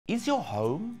Is your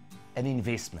home an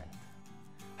investment?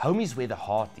 Home is where the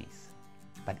heart is,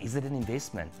 but is it an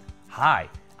investment? Hi,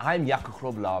 I'm Jaco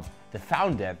Grobbelaar, the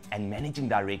founder and managing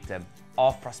director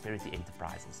of Prosperity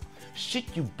Enterprises. Should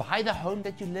you buy the home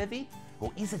that you live in,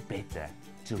 or is it better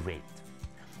to rent?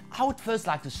 I would first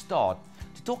like to start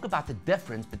to talk about the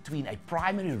difference between a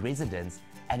primary residence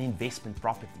and investment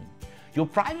property. Your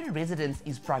primary residence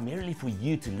is primarily for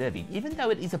you to live in. Even though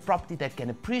it is a property that can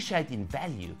appreciate in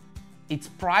value, its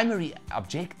primary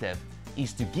objective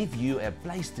is to give you a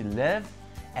place to live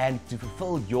and to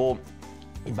fulfill your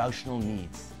emotional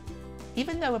needs.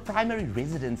 Even though a primary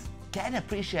residence can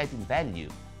appreciate in value,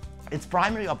 its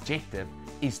primary objective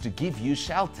is to give you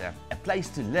shelter, a place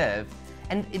to live,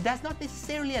 and it does not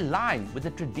necessarily align with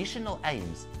the traditional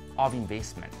aims of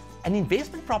investment. An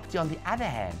investment property, on the other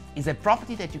hand, is a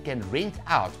property that you can rent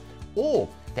out or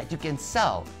that you can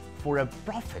sell for a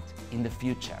profit in the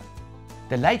future.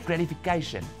 Delayed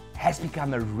gratification has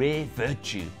become a rare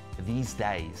virtue these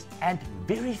days, and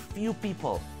very few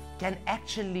people can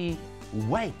actually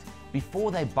wait before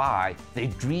they buy their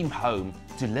dream home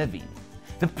to live in.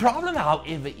 The problem,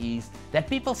 however, is that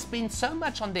people spend so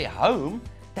much on their home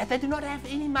that they do not have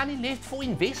any money left for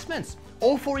investments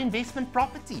or for investment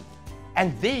property.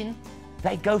 And then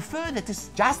they go further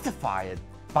to justify it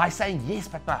by saying, yes,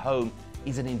 but my home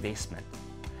is an investment.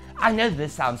 I know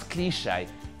this sounds cliche,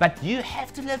 but you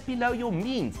have to live below your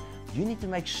means. You need to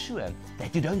make sure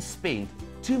that you don't spend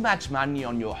too much money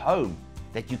on your home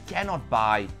that you cannot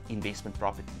buy investment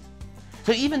properties.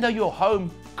 So even though your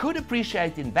home could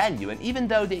appreciate in value, and even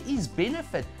though there is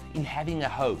benefit in having a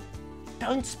home,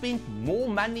 don't spend more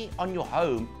money on your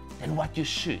home than what you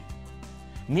should.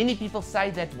 Many people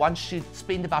say that one should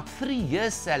spend about 3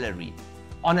 years' salary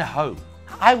on a home.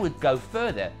 I would go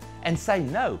further and say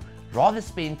no, rather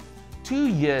spend 2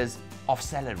 years of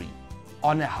salary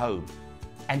on a home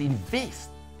and invest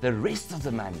the rest of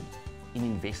the money in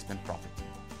investment property.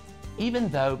 Even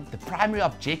though the primary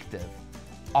objective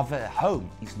of a home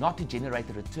is not to generate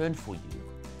a return for you,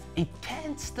 it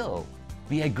can still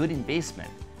be a good investment.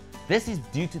 This is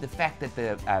due to the fact that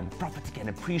the property can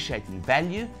appreciate in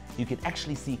value. You can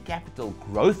actually see capital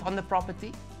growth on the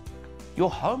property. Your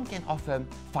home can offer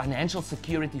financial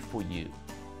security for you.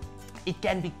 It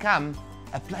can become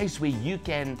a place where you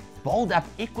can build up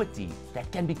equity that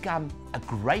can become a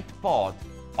great part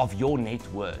of your net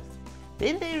worth.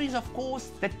 Then there is, of course,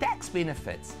 the tax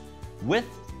benefits. With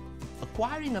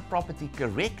acquiring a property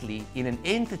correctly in an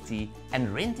entity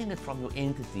and renting it from your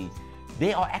entity,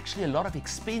 there are actually a lot of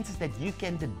expenses that you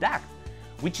can deduct,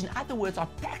 which in other words are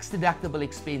tax deductible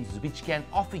expenses, which can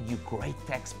offer you great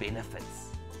tax benefits.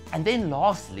 And then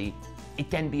lastly, it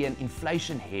can be an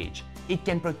inflation hedge. It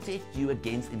can protect you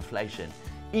against inflation.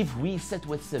 If we sit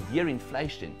with severe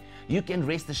inflation, you can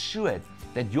rest assured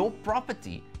that your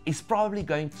property is probably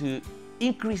going to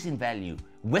increase in value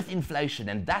with inflation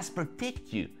and thus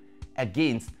protect you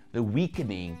against the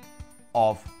weakening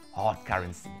of hard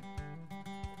currency.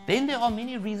 Then there are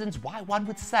many reasons why one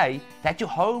would say that your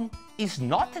home is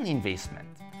not an investment.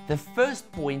 The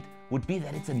first point would be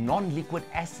that it's a non-liquid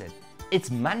asset. It's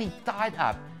money tied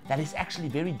up that is actually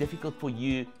very difficult for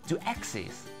you to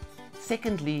access.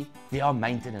 Secondly, there are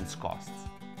maintenance costs.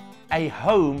 A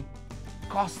home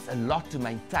costs a lot to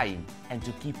maintain and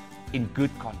to keep in good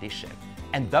condition,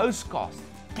 and those costs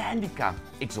can become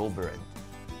exorbitant.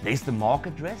 There's the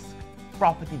market risk.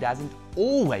 Property doesn't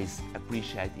always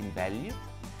appreciate in value.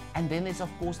 And then there's, of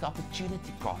course, the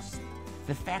opportunity cost.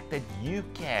 The fact that you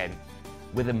can,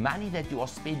 with the money that you are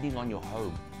spending on your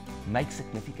home, make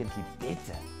significantly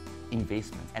better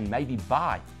investments and maybe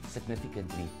buy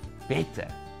significantly better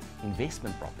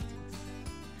investment properties.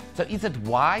 So is it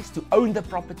wise to own the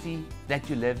property that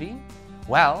you live in?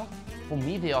 Well, for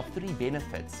me, there are 3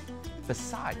 benefits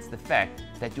besides the fact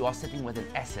that you are sitting with an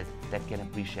asset that can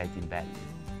appreciate in value.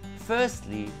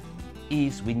 Firstly,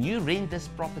 is when you rent this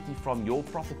property from your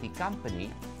property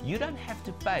company, you don't have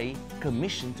to pay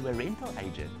commission to a rental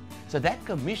agent. So that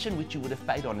commission which you would have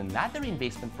paid on another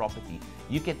investment property,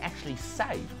 you can actually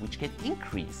save, which can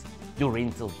increase your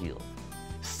rental yield.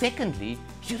 Secondly,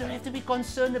 you don't have to be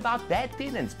concerned about bad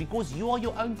tenants because you are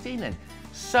your own tenant.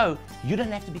 So you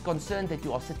don't have to be concerned that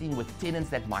you are sitting with tenants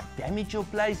that might damage your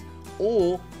place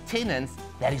or tenants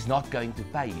that is not going to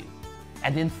pay you.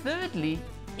 And then thirdly,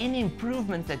 any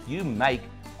improvement that you make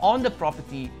on the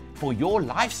property for your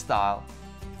lifestyle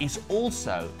is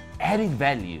also adding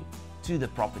value to the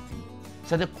property.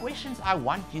 So the questions I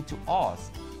want you to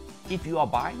ask if you are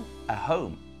buying a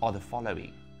home are the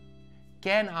following.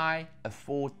 Can I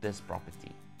afford this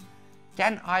property?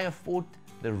 Can I afford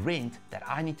the rent that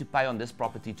I need to pay on this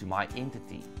property to my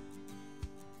entity?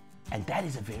 And that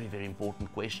is a very, very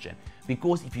important question,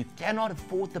 because if you cannot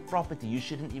afford the property, you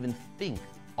shouldn't even think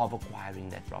of acquiring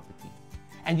that property.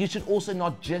 And you should also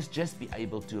not just be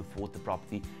able to afford the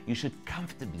property, you should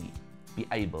comfortably be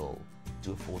able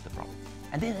to afford the property.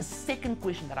 And then the second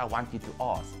question that I want you to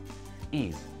ask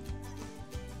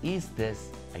is this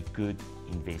a good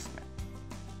investment?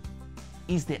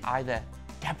 Is there either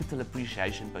capital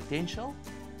appreciation potential,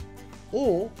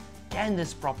 or can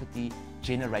this property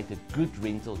generate a good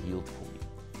rental yield for you?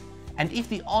 And if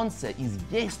the answer is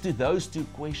yes to those two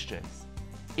questions,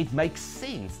 it makes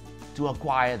sense to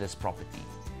acquire this property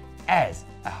as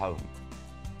a home.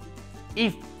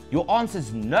 If your answer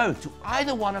is no to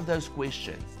either one of those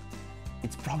questions,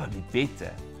 it's probably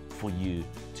better for you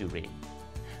to rent.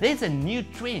 There's a new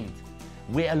trend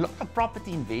where a lot of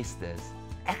property investors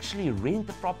actually rent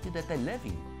the property that they live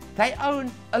in. They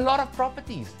own a lot of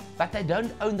properties, but they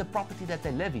don't own the property that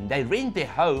they live in. They rent their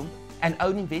home and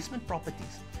own investment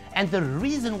properties. And the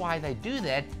reason why they do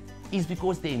that is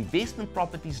because the investment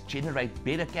properties generate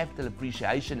better capital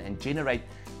appreciation and generate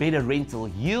better rental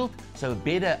yield, so a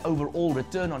better overall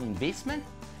return on investment,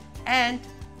 and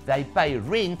they pay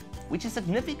rent which is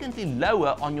significantly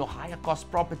lower on your higher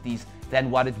cost properties than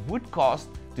what it would cost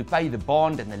to pay the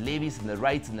bond and the levies and the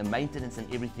rates and the maintenance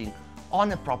and everything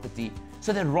on a property.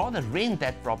 So they rather rent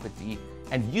that property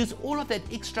and use all of that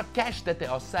extra cash that they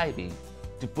are saving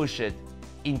to push it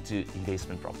into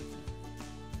investment property.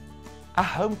 A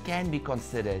home can be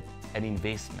considered an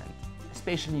investment,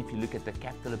 especially if you look at the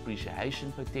capital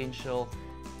appreciation potential,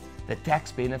 the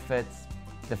tax benefits,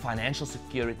 the financial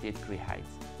security it creates,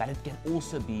 but it can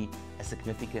also be a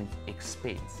significant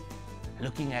expense.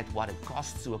 Looking at what it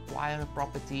costs to acquire a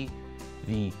property,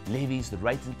 the levies, the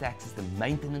rates and taxes, the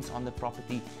maintenance on the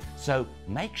property. So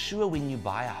make sure when you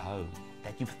buy a home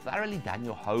that you've thoroughly done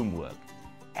your homework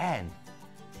and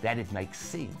that it makes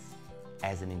sense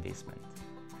as an investment.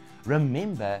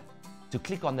 Remember to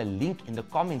click on the link in the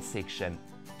comments section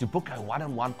to book a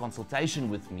one-on-one consultation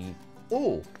with me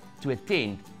or to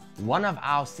attend one of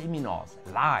our seminars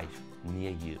live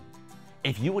near you.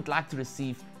 If you would like to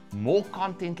receive more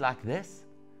content like this,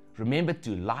 remember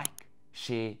to like,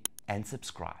 share, and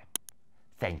subscribe.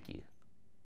 Thank you.